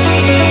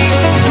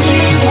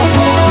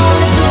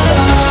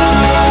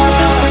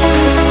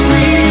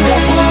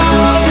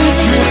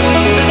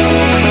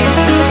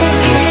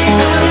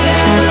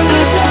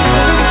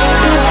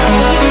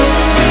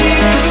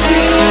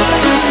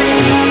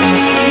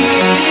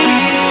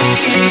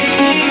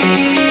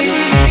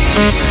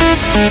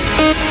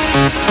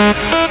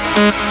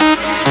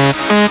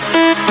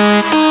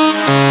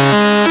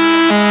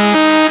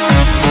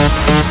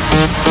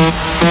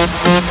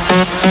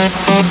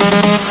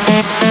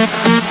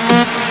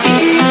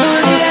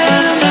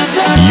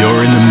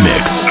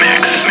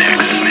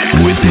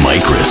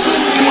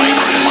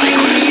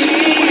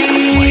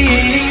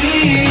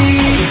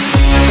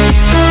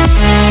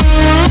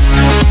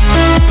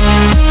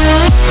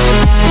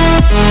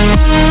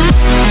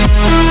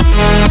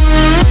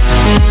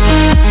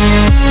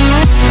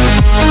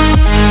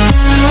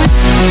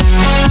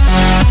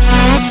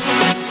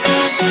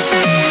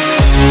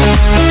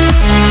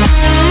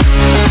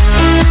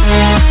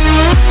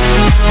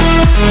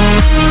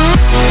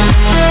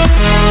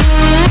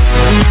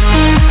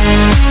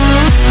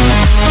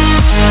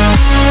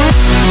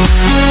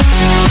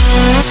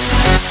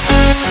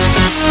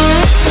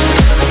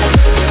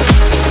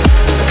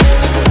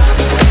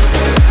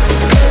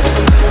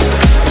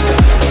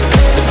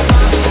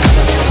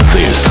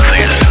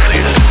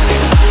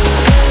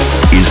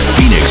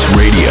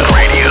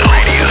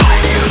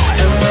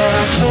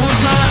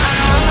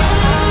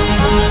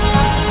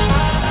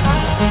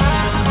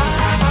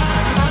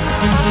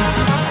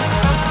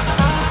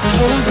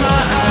 Close my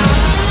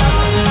eyes.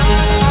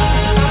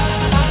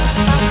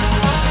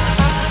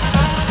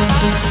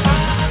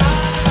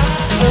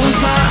 Close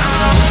my eyes.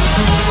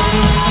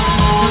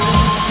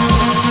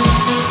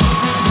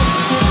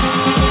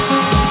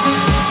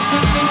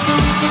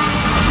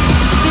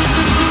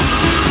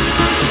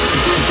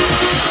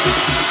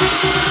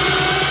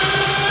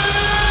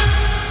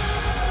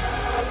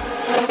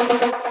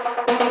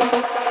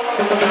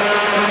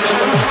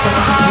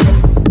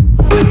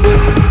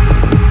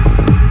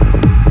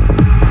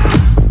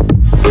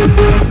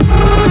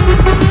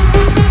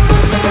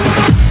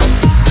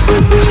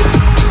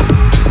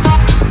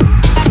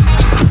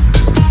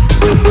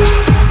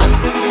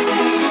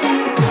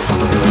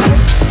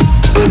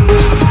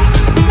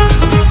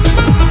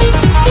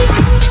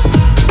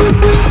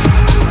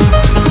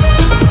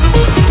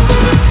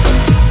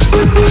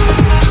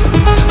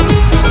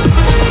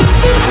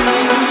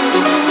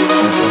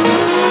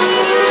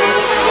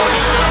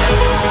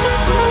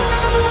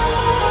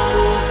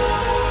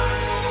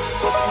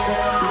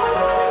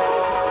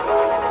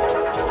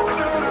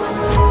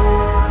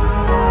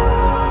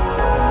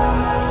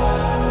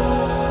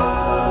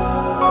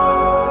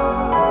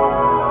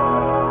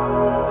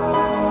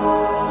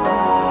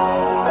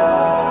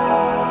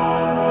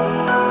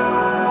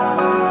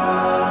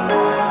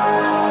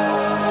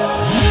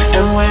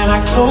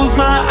 Close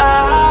my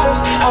eyes,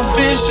 I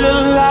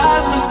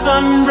visualize the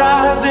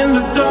sunrise in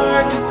the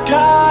darkest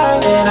sky.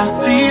 And I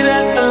see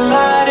that the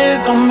light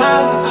is on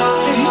my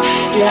side.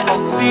 Yeah, I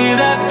see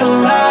that the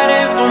light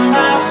is on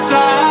my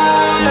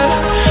side.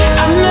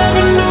 I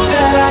never knew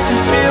that I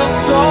could feel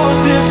so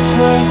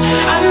different.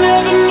 I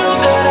never knew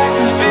that I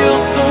could feel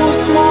so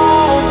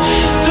small.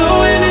 The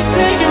wind is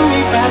taking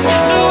me back,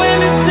 the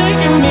wind is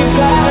taking me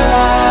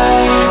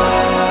back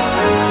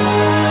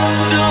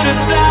to the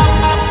top.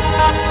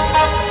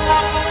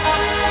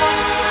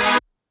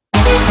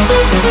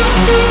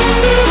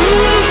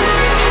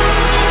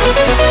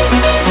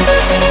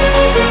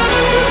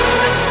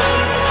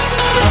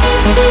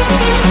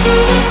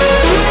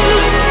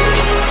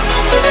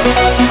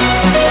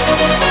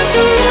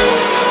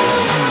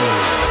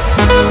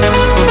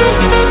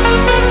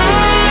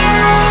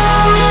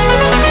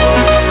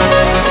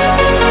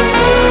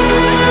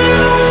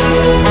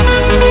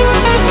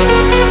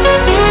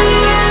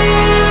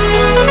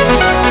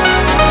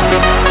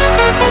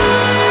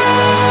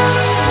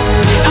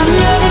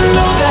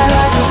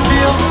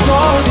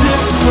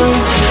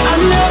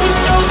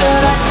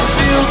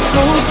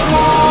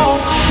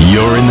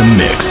 You're in the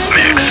mix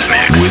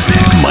with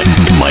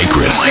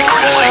MYKRIS.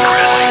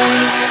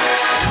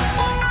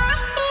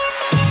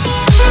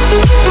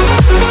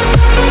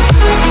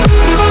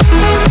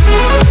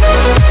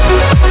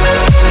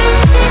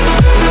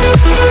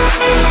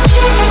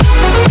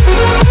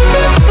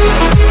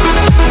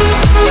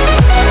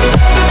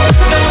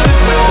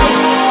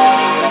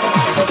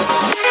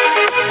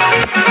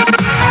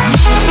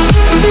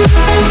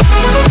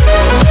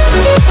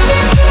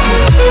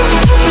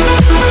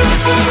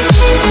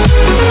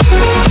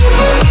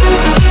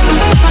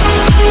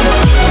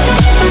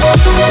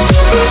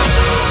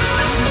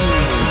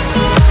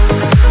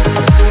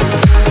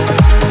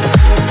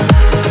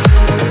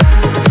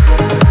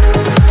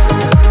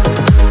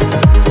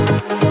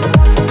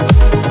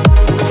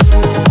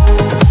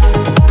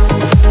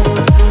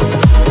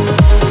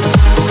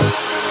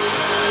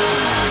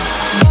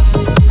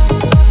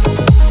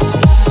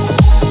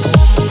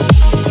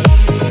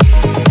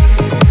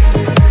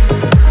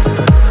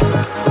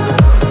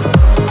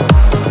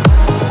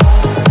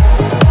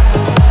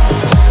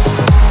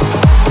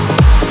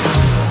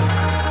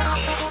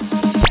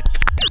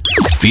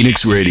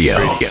 Phoenix Radio.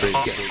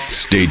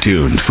 Stay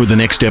tuned for the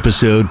next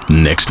episode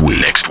next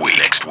week.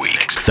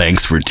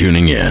 Thanks for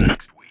tuning in.